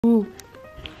Ooh.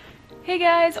 Hey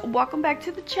guys, welcome back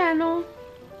to the channel.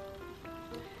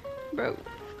 Bro,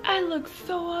 I look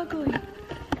so ugly.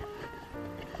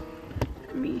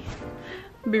 Me.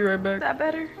 Be right back. Is that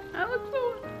better? I look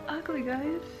so ugly,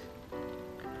 guys.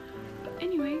 But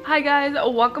anyway, hi guys,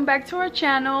 welcome back to our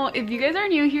channel. If you guys are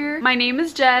new here, my name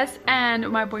is Jess and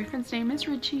my boyfriend's name is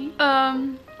Richie.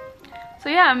 So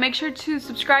yeah, make sure to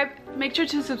subscribe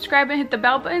and hit the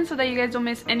bell button so that you guys don't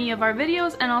miss any of our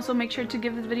videos, and also make sure to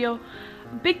give this video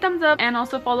a big thumbs up and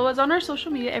also follow us on our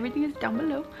social media. Everything is down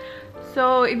below.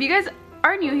 So if you guys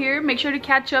are new here, make sure to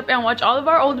catch up and watch all of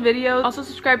our old videos. Also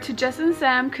subscribe to Jess and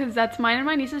Sam because that's mine and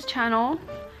my niece's channel.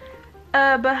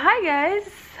 But hi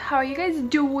guys, how are you guys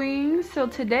doing? So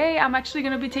today I'm actually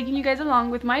gonna be taking you guys along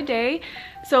with my day.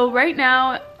 So right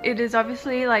now it is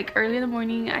obviously like early in the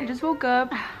morning. I just woke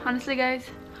up. Honestly guys,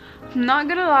 I'm not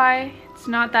gonna lie, it's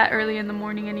not that early in the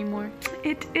morning anymore.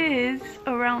 It is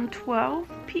around 12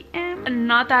 p.m.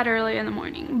 Not that early in the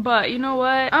morning, but you know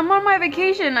what? I'm on my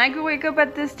vacation. I could wake up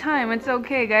at this time. It's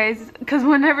okay guys, because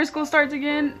whenever school starts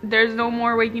again, there's no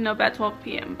more waking up at 12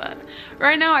 p.m. But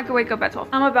right now I could wake up at 12.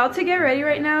 I'm about to get ready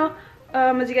right now.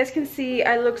 As you guys can see,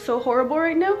 I look so horrible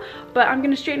right now, but I'm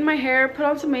gonna straighten my hair, put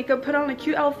on some makeup, put on a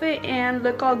cute outfit, and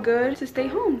look all good to stay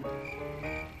home.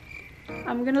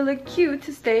 I'm gonna look cute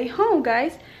to stay home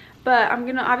guys, but I'm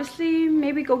gonna obviously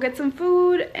maybe go get some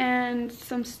food and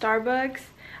some Starbucks.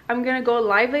 I'm gonna go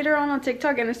live later on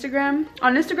TikTok and Instagram.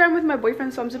 On Instagram with my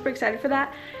boyfriend, so I'm super excited for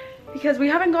that because we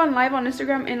haven't gone live on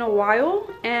Instagram in a while,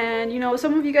 and you know,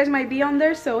 some of you guys might be on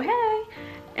there, so hey.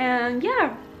 And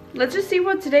yeah, let's just see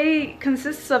what today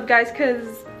consists of guys,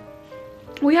 because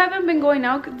we haven't been going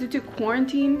out due to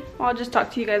quarantine. I'll just talk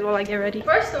to you guys while I get ready.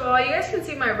 First of all, you guys can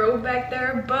see my robe back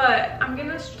there, but I'm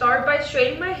gonna start by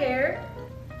straightening my hair.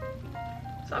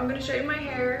 So I'm gonna straighten my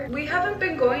hair. We haven't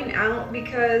been going out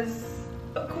because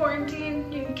of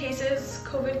quarantine cases.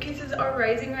 COVID cases are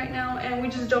rising right now, and we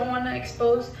just don't want to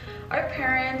expose our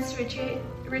parents,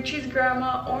 Richie's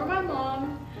grandma, or my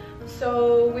mom.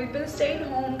 So we've been staying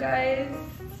home guys,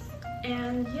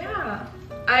 and yeah.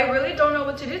 I really don't know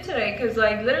what to do today because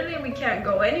like literally we can't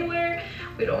go anywhere.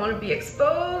 We don't want to be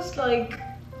exposed. Like,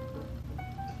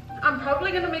 I'm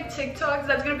probably gonna make TikToks.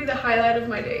 That's gonna be the highlight of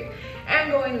my day,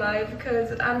 and going live,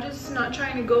 because I'm just not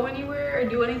trying to go anywhere or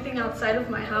do anything outside of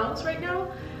my house right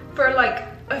now for like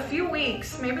a few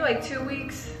weeks, maybe like 2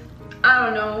 weeks, I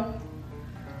don't know.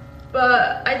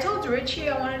 But I told Richie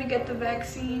I wanted to get the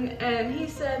vaccine, and he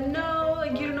said no,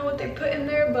 like you don't know what they put in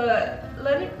there. But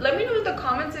let me know in the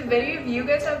comments if any of you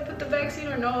guys have put the vaccine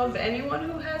or know of anyone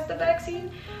who has the vaccine,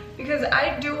 because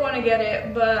I do want to get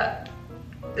it, but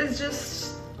it's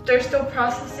just they're still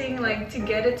processing like to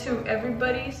get it to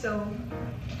everybody. So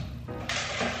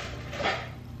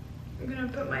I'm gonna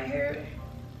put my hair,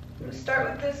 I'm gonna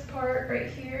start with this part right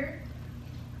here.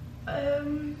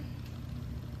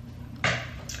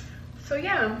 So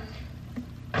yeah,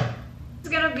 it's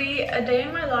gonna be a day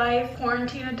in my life,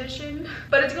 quarantine edition,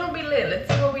 but it's gonna be lit. Let's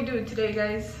see what we do today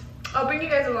guys. I'll bring you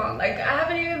guys along. Like, I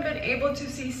haven't even been able to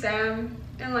see Sam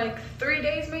in like 3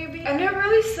 days maybe, and it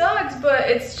really sucks, but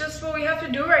it's just what we have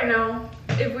to do right now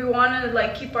if we want to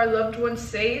like keep our loved ones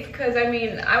safe. Because I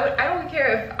mean, I don't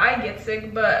care if I get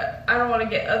sick, but I don't want to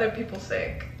get other people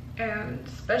sick, and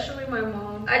especially my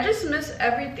mom. I just miss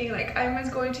everything. Like, I miss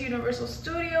going to Universal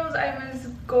Studios, I miss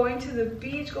going to the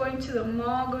beach, going to the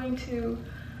mall, going to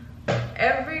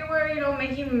everywhere, you know,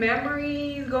 making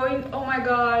memories, going, oh my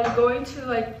god, going to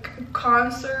like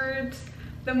concerts,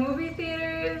 the movie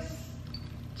theaters,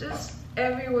 just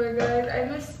everywhere guys.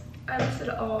 I miss it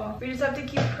all. We just have to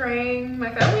keep praying.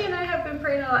 My family and I have been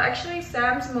praying a lot. Actually,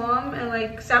 Sam's mom and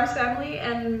like Sam's family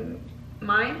and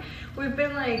mine, we've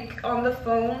been like on the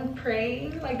phone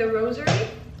praying like the rosary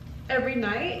every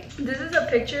night. This is a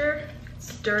picture,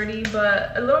 it's dirty,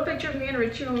 but a little picture of me and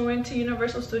Richie when we went to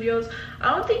Universal Studios.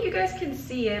 I don't think you guys can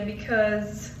see it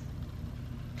because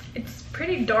it's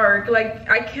pretty dark. Like,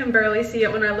 I can barely see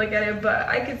it when I look at it, but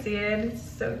I can see it, and it's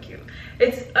so cute.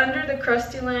 It's under the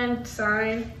Krusty Land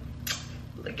sign.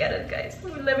 Look at it guys,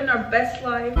 we're living our best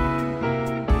life.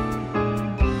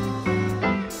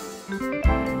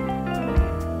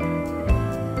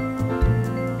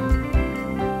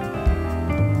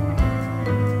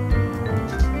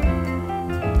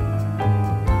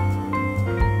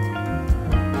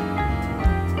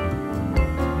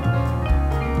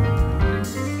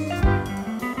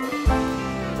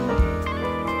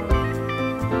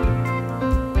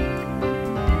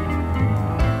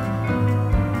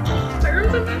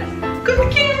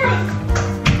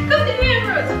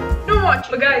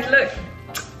 But guys, look,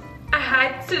 I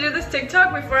had to do this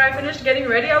TikTok before I finished getting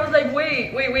ready. I was like,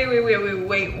 wait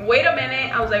a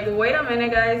minute. I was like, wait a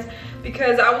minute, guys,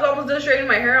 because I was almost done straightening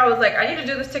my hair. I was like, I need to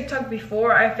do this TikTok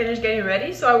before I finish getting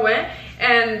ready. So I went,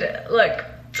 and look,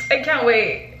 I can't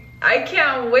wait. I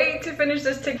can't wait to finish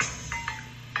this TikTok.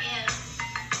 Yeah.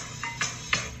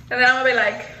 And then I'm gonna be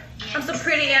like, I'm so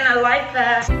pretty and I like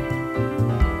that.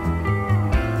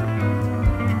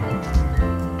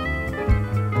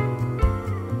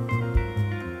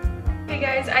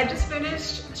 Guys, I just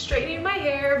finished straightening my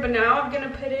hair, but now I'm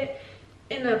gonna put it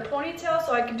in a ponytail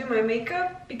so I can do my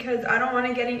makeup because I don't want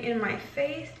it getting in my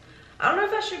face. I don't know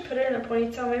if I should put it in a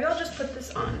ponytail. Maybe I'll just put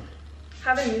this on.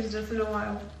 Haven't used this in a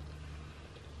while.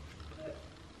 But,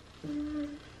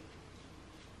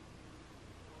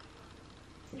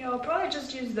 yeah, I'll probably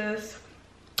just use this.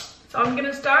 So I'm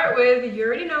gonna start with, you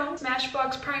already know,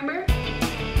 Smashbox primer.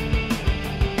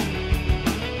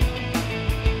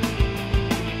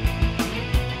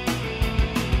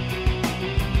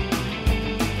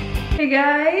 Hey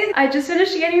guys, I just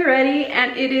finished getting ready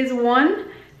and it is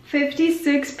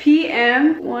 1:56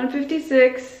 p.m.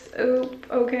 1:56. Oop,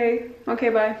 okay,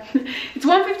 bye. It's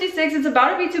 1:56, it's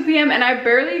about to be 2 p.m. and I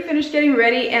barely finished getting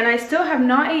ready and I still have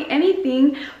not ate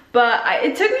anything, but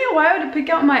it took me a while to pick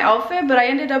out my outfit, but I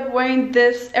ended up wearing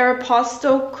this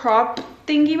Aeropostale crop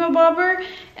thingy-mabobber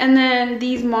and then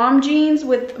these mom jeans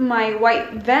with my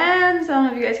white Vans. I don't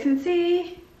know if you guys can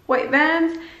see, white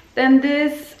Vans. Then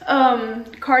this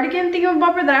cardigan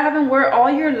thingamabobber that I haven't worn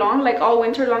all year long, like all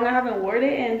winter long. I haven't worn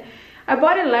it, and I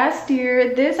bought it last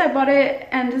year. This I bought it,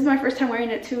 and this is my first time wearing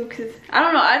it too, because I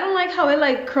don't know, I don't like how it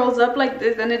like curls up like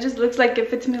this and it just looks like it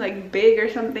fits me like big or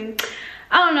something.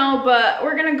 I don't know, but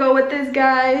we're gonna go with this,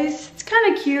 guys. It's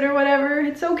kind of cute or whatever.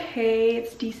 It's okay,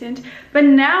 it's decent. But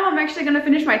now I'm actually gonna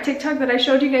finish my TikTok that I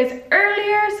showed you guys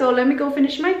earlier, so let me go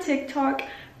finish my TikTok.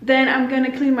 Then I'm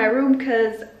gonna clean my room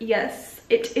because yes,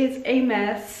 it is a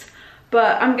mess,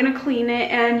 but I'm gonna clean it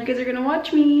and you guys are gonna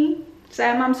watch me.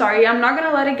 Sam, I'm sorry, I'm not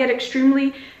gonna let it get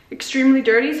extremely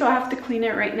dirty, so I have to clean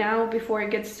it right now before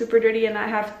it gets super dirty and I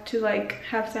have to like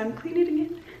have Sam clean it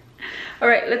again. All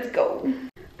right, let's go.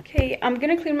 Okay, I'm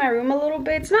gonna clean my room a little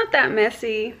bit. It's not that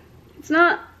messy. It's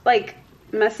not like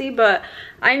messy, but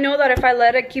I know that if I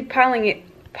let it keep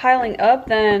piling up,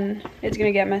 then it's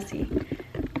gonna get messy.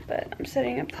 But I'm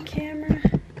setting up the camera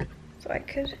so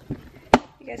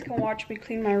you guys can watch me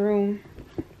clean my room.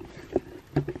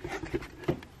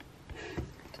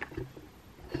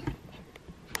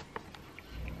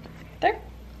 There.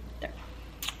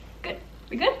 Good.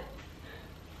 We good?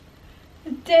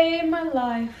 A day in my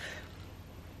life.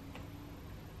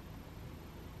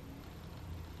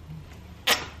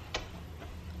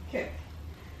 Okay.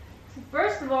 So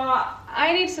first of all,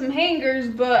 I need some hangers,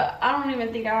 but I don't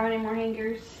even think I have any more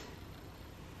hangers.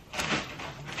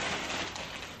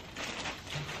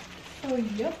 Oh,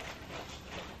 yep.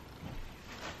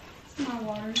 It's my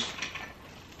water.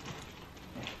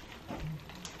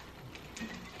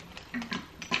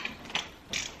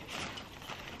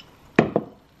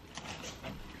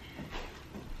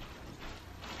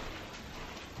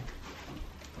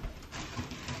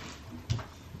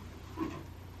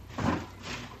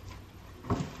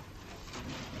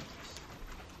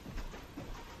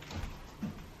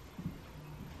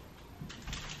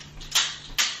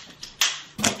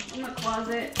 In the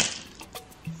closet.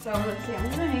 So let's see, I'm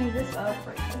gonna hang this up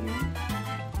right here.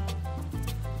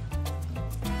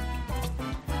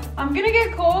 I'm gonna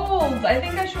get cold. I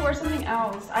think I should wear something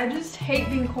else. I just hate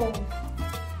being cold.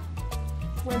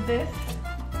 Wear this.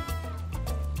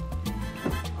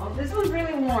 Oh, this one's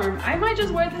really warm. I might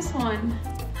just wear this one.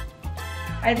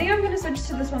 I think I'm gonna switch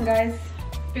to this one, guys.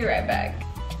 Be right back.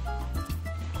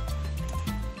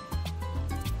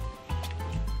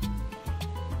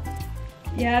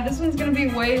 Yeah, this one's gonna be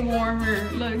way warmer.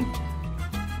 Look,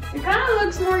 it kind of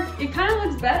looks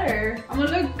better. I'm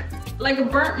gonna look like a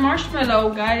burnt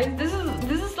marshmallow, guys. This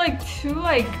is like too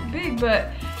like big, but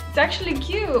it's actually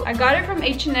cute. I got it from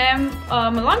H&M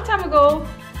a long time ago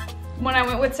when I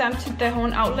went with Sam to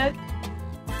Tejon outlet.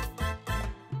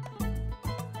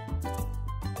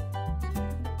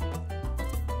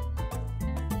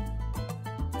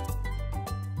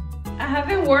 I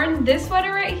haven't worn this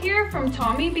sweater right here from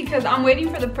Tommy because I'm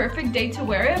waiting for the perfect day to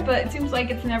wear it, but it seems like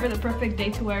it's never the perfect day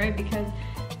to wear it because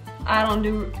I don't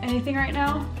do anything right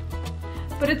now.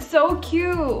 But it's so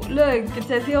cute. Look, it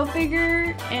says heel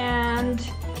figure and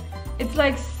it's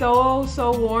like so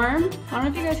warm. I don't know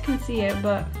if you guys can see it,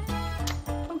 but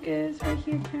focus right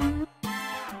here, camera.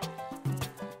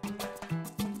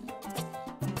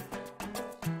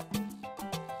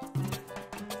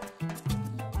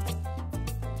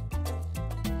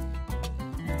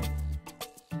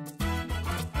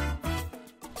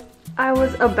 I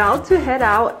was about to head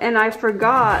out and I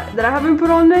forgot that I haven't put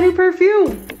on any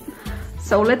perfume.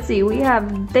 So let's see, we have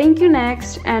Thank You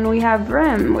next and we have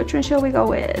Rem. Which one shall we go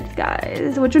with,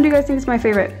 guys? Which one do you guys think is my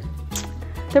favorite?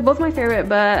 They're both my favorite,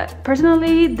 but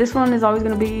personally, this one is always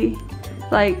gonna be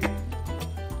like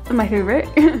my favorite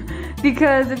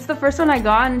because it's the first one I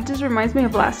got and it just reminds me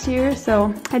of last year.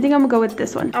 So I think I'm gonna go with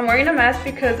this one. I'm wearing a mask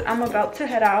because I'm about to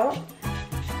head out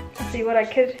to see what I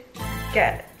could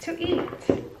get to eat.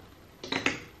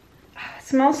 It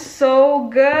smells so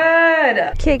good.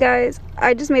 Okay guys,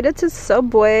 I just made it to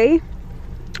Subway.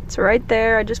 It's right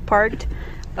there. I just parked.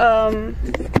 I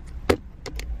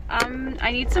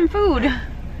need some food.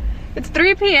 It's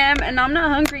 3 p.m. and I'm not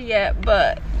hungry yet,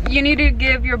 but you need to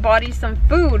give your body some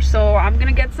food. So I'm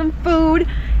gonna get some food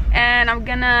and I'm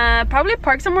gonna probably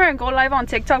park somewhere and go live on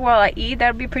TikTok while I eat.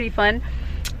 That'd be pretty fun.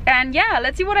 And yeah,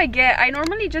 let's see what I get. I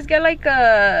normally just get like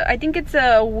I think it's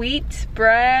a wheat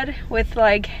bread with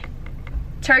like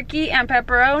turkey and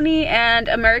pepperoni and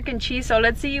American cheese. So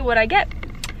let's see what I get.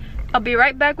 I'll be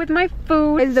right back with my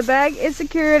food. The bag is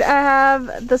secured. I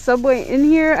have the Subway in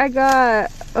here. I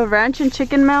got a ranch and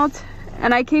chicken melt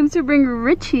and I came to bring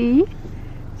Richie.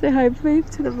 Say hi babe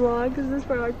to the vlog. This is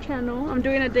for our channel. I'm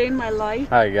doing a day in my life.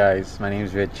 Hi guys, my name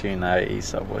is Richie and I eat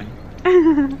Subway.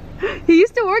 He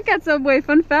used to work at Subway,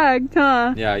 fun fact,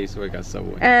 huh? Yeah, I used to work at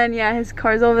Subway. And yeah, his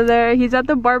car's over there. He's at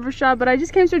the barber shop, but I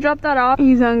just came to drop that off.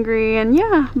 He's hungry and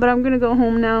yeah, but I'm gonna go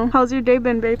home now. How's your day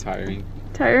been, babe? Tiring.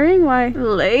 Tiring? Why?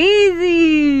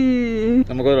 Lazy. I'm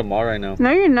gonna go to the mall right now.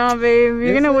 No, you're not, babe.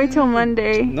 You're gonna wait till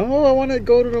Monday. No, I want to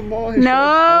go to the mall.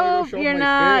 No, you're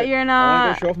not. You're not. I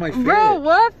want to go show off my fit. Bro,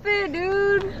 what fit,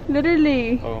 dude?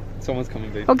 Literally. Oh, someone's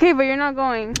coming, babe. Okay, but you're not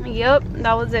going. Yep,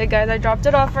 that was it, guys. I dropped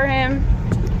it off for him.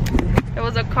 There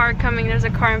was a car coming. There's a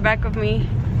car in back of me.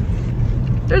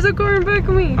 There's a car in back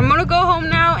of me. I'm gonna go home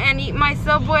now and eat my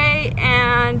Subway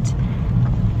and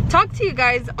talk to you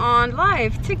guys on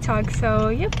live TikTok. So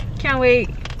yep, can't wait.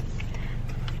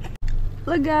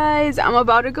 Look guys, I'm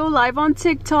about to go live on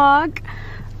TikTok.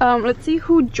 Let's see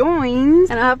who joins.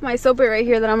 And I have my Subway right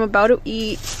here that I'm about to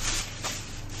eat.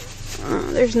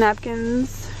 There's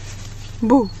napkins.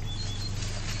 Boo.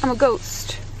 I'm a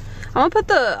ghost. I'm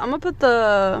gonna put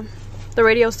the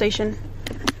radio station.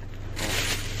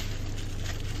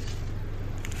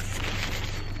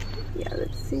 Yeah,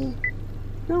 let's see.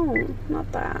 No,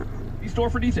 not that.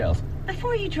 Store for details.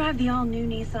 Before you drive the all-new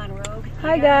Nissan Rogue.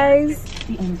 Hi guys.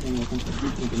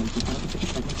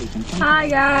 Hi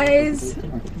guys.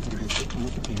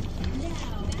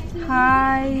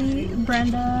 Hi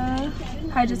Brenda.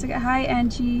 Hi Jessica. Hi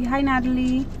Angie. Hi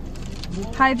Natalie.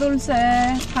 Hi Dulce.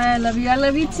 Hi, I love you. I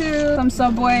love you too. From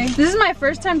Subway. This is my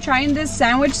first time trying this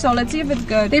sandwich, so let's see if it's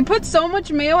good. They put so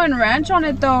much mayo and ranch on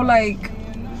it though. Like,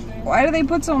 why do they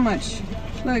put so much?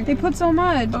 Look, they put so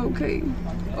much. Okay.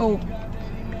 Oh,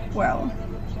 well.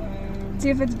 Let's see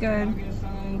if it's good.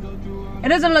 It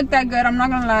doesn't look that good, I'm not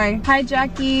gonna lie. Hi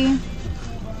Jackie.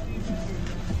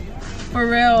 For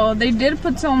real, they did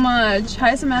put so much.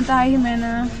 Hi Samantha. Hi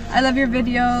Jimena. I love your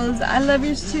videos. I love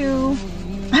yours too.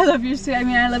 I love yours too. I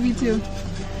mean, I love you too.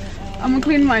 I'm gonna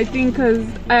clean my thing because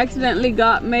I accidentally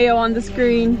got mayo on the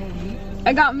screen.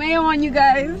 I got mayo on you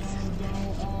guys.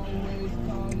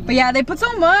 But yeah, they put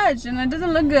so much and it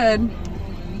doesn't look good.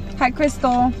 Hi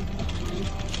Crystal.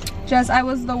 Jess, I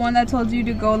was the one that told you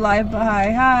to go live, but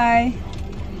hi.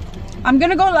 I'm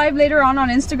gonna go live later on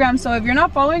Instagram, so if you're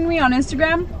not following me on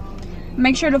Instagram,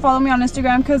 make sure to follow me on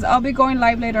Instagram because I'll be going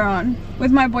live later on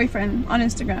with my boyfriend on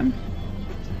Instagram.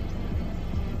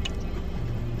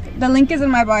 The link is in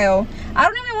my bio. I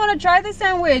don't even want to try this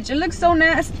sandwich. It looks so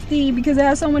nasty because it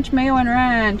has so much mayo and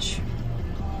ranch.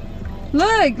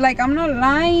 Look, like I'm not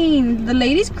lying. The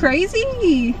lady's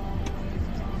crazy.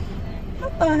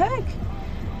 What the heck?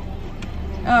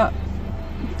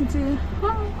 Let's see.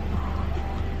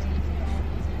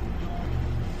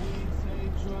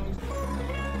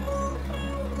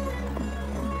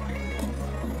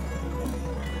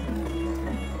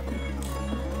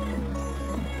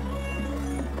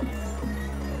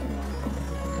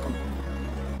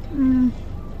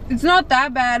 It's not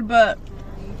that bad, but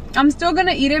I'm still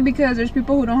gonna eat it because there's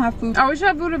people who don't have food. I wish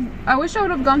I would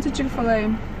have gone to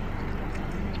Chick-fil-A.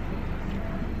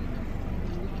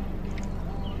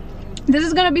 This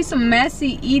is gonna be some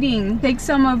messy eating. Take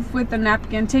some off with the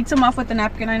napkin. Take some off with the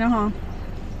napkin, I know, huh?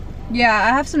 Yeah, I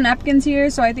have some napkins here,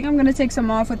 so I think I'm gonna take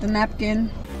some off with the napkin.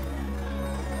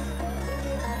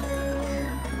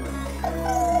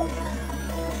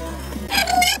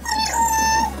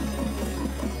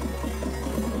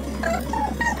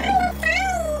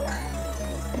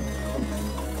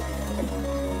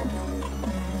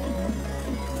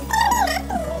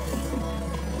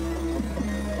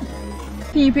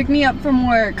 Can you pick me up from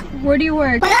work? Where do you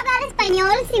work? Puedo hablar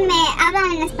español si me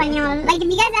hablan en español. Like if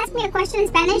you guys ask me a question in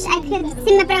Spanish, I could.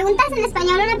 Si me preguntas en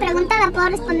español una pregunta, la puedo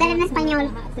responder en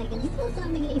español.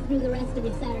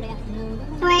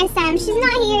 Where is Sam? She's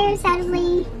not here,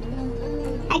 sadly.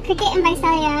 I cricket in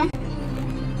Visalia.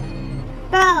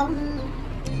 Bro,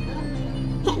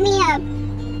 hit me up.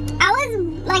 I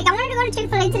wanted to go to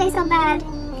Chick-fil-A today so bad,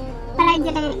 but I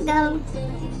didn't go.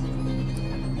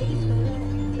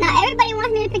 Now everybody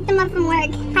wants me to pick them up from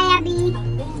work. Hi Abby.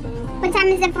 What time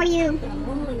is it for you?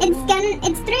 It's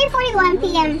 3:41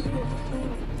 p.m.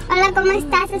 Hola, ¿cómo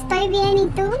estás? Estoy bien, ¿y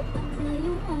tú?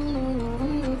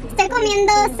 Estoy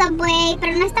comiendo Subway,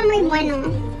 pero no está muy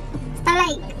bueno. Está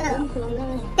like,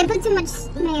 they put too much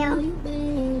mayo.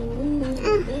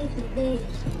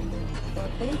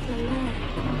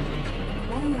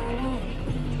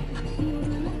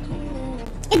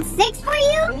 It's 6 for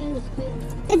you?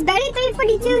 It's barely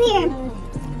 3:42 here.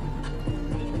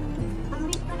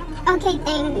 Okay,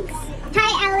 thanks.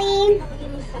 Hi, Ellie.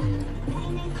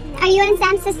 Are you and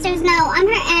Sam's sisters? No, I'm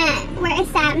her aunt. Where is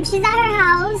Sam? She's at her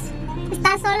house.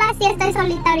 ¿Está sola? Sí, estoy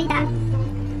solita ahorita.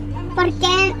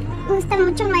 Porque me gusta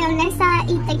mucho mayonesa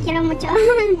y te quiero mucho.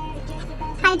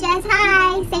 Hi, Jess.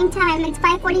 Hi. Same time. It's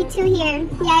 5:42 here.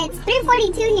 Yeah, it's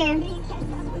 3:42 here.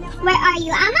 Where are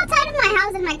you? I'm outside of my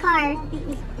house in my car.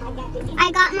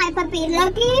 I got my puppy.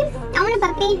 Lucky. I want a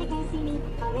puppy.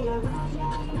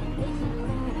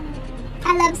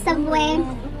 I love Subway.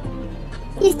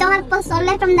 You still have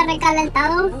pozole from the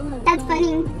recalentado? That's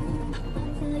funny.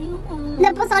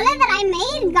 The pozole that I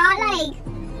made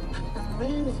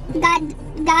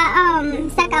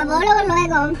se acabó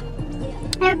luego.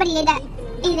 Everybody ate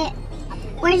it.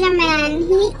 Where's your man?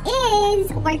 He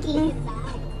is working.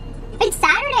 It's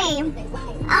Saturday.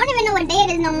 I don't even know what day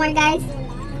it is no more, guys.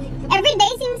 Every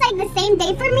day seems like the same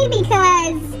day for me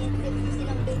because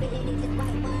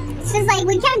it's just like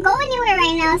we can't go anywhere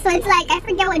right now, so it's like I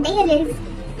forget what day it is.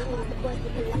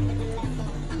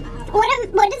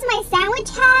 What does my sandwich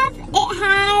have? It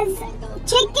has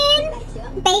chicken,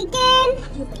 bacon,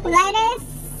 lettuce,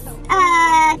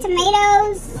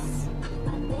 tomatoes.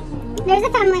 There's a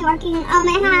family working. It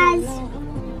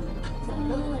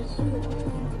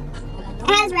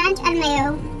has ranch and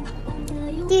mayo.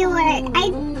 Do you work?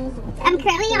 I'm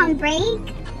currently on break.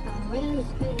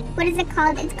 What is it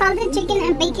called? It's called the chicken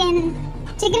and bacon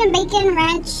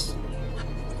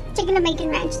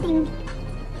ranch thing.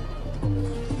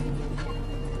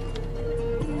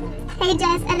 Hey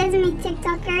Jess, eres mi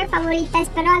TikToker favorita.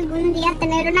 Espero algún día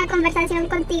tener una conversación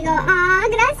contigo. Ah,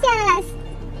 gracias.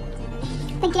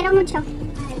 Te quiero mucho.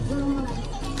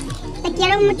 Te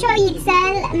quiero mucho,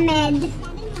 Yixel Med.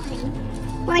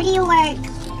 Where do you work?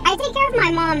 I take care of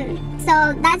my mom,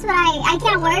 so that's what I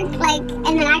can't work like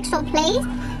in an actual place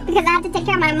because I have to take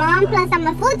care of my mom. Plus, I'm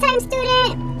a full-time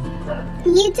student.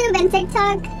 YouTube and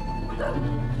TikTok.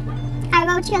 I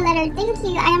wrote you a letter. Thank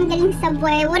you. I am getting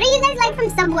Subway. What do you guys like from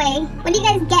Subway? What do you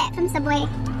guys get from Subway?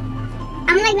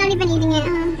 I'm like not even eating it.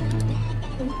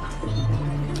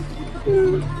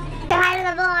 Say hi to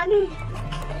the vlog.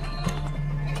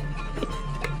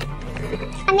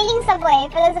 I'm eating Subway,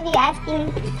 for those of you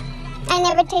asking. I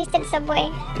never tasted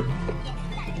Subway.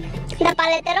 The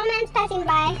paletero man's passing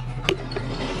by.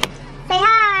 Say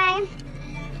hi.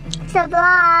 So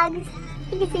vlogs.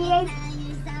 You can see you guys.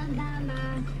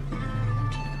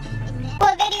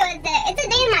 What video is it? It's a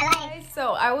day in my life.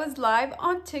 So I was live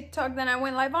on TikTok, then I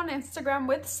went live on Instagram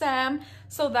with Sam.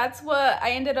 So that's what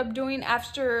I ended up doing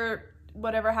after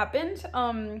whatever happened.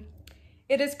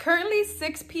 It is currently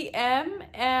 6 p.m.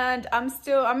 and I'm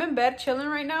in bed chilling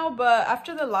right now, but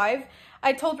after the live,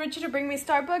 I told Richie to bring me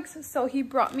Starbucks, so he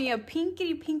brought me a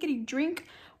pinkity drink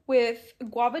with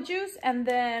guava juice, and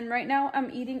then right now I'm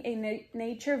eating a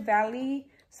Nature Valley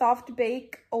soft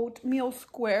bake oatmeal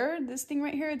square. This thing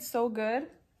right here, it's so good.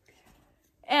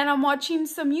 And I'm watching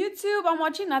some YouTube. I'm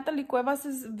watching Natalie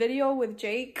Cuevas' video with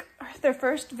Jake, their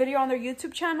first video on their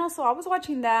YouTube channel. So I was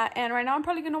watching that. And right now I'm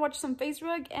probably going to watch some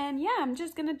Facebook. And yeah, I'm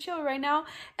just going to chill right now.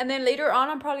 And then later on,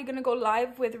 I'm probably going to go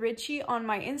live with Richie on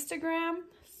my Instagram.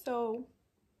 So,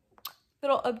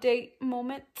 little update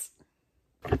moment.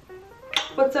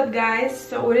 What's up, guys?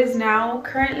 So it is now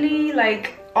currently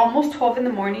like almost 12 in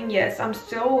the morning. Yes, I'm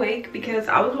still awake because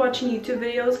I was watching YouTube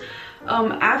videos.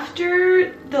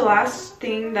 After the last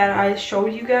thing that I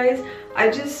showed you guys,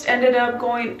 I just ended up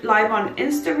going live on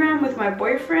Instagram with my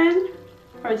boyfriend.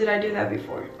 Or did I do that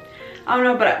before? I don't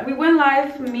know, but we went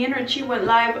live. Me and Richie went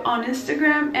live on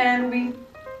Instagram and we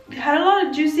had a lot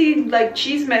of juicy like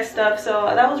cheese mess stuff, so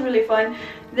that was really fun.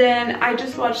 Then I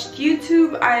just watched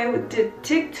YouTube, I did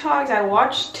TikToks, I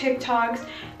watched TikToks,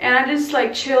 and I just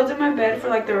like chilled in my bed for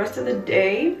like the rest of the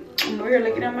day. I'm over here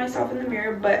looking at myself in the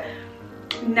mirror, but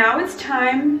now it's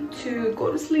time to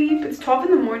go to sleep. It's 12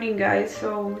 in the morning, guys,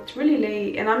 so it's really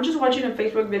late, and I'm just watching a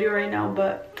Facebook video right now,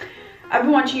 but I've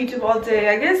been watching YouTube all day.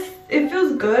 I guess it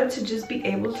feels good to just be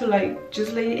able to like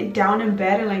just lay it down in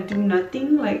bed and like do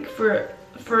nothing like for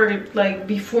like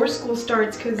before school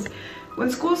starts, because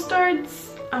when school starts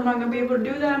I'm not gonna be able to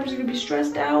do that. I'm just gonna be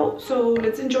stressed out. So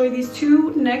let's enjoy these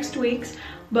 2 next weeks.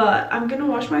 But I'm gonna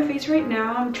wash my face right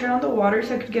now. I'm turning on the water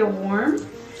so I could get warm.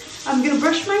 I'm gonna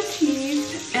brush my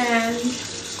teeth and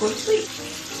go to sleep.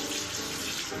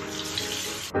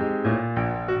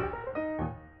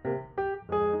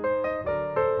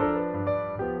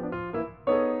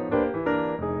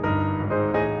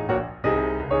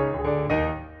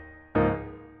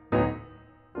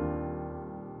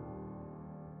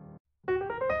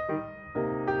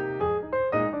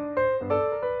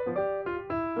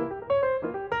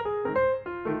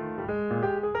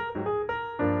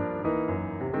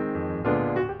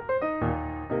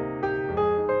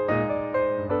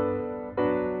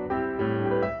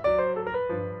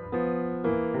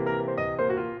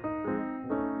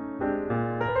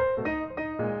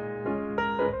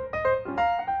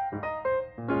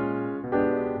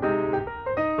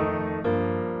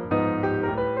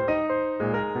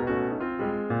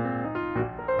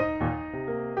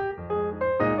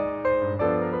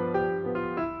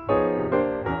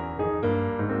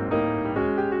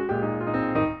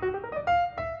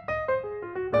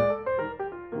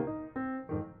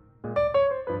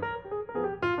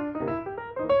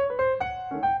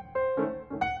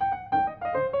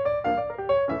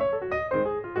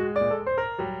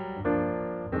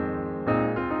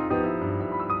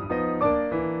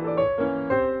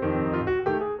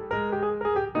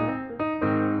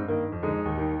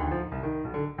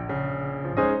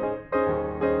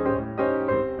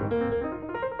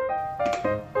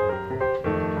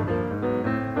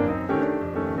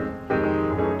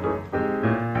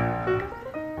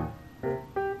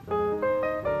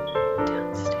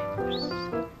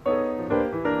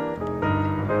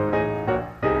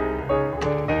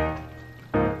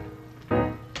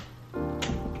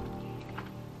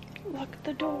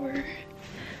 The door.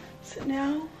 So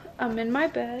now I'm in my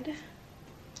bed.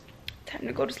 Time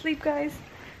to go to sleep, guys.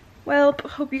 Well,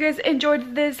 hope you guys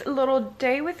enjoyed this little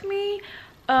day with me.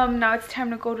 Now it's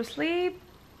time to go to sleep.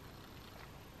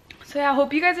 So yeah, I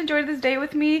hope you guys enjoyed this day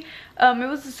with me. It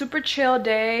was a super chill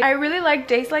day. I really like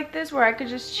days like this where I could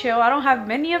just chill. I don't have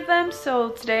many of them,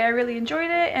 so today I really enjoyed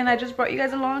it, and I just brought you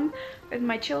guys along with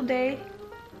my chill day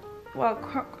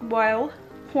while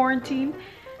quarantine.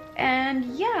 And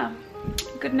yeah,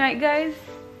 good night, guys.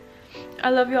 I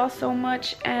love you all so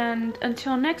much, and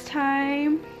until next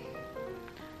time.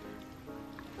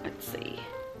 Let's see.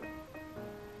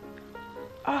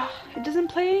 Oh, it doesn't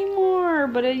play anymore,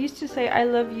 but it used to say I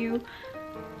love you,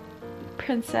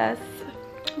 princess.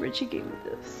 Richie gave me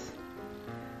this.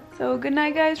 So good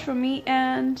night, guys, from me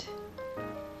and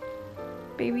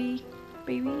baby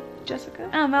Jessica.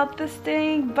 I'm out this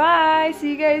thing. Bye.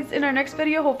 See you guys in our next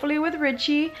video, hopefully with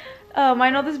Richie. I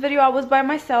know this video I was by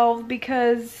myself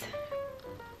because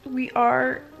we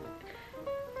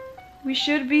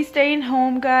should be staying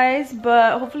home, guys,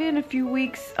 but hopefully in a few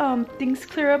weeks things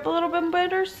clear up a little bit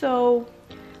better. So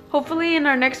hopefully in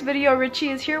our next video Richie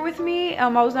is here with me. I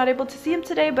was not able to see him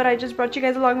today, but I just brought you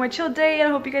guys along my chill day, and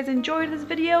I hope you guys enjoyed this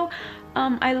video.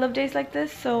 I love days like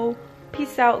this, so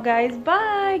peace out, guys.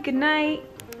 Bye. Good night.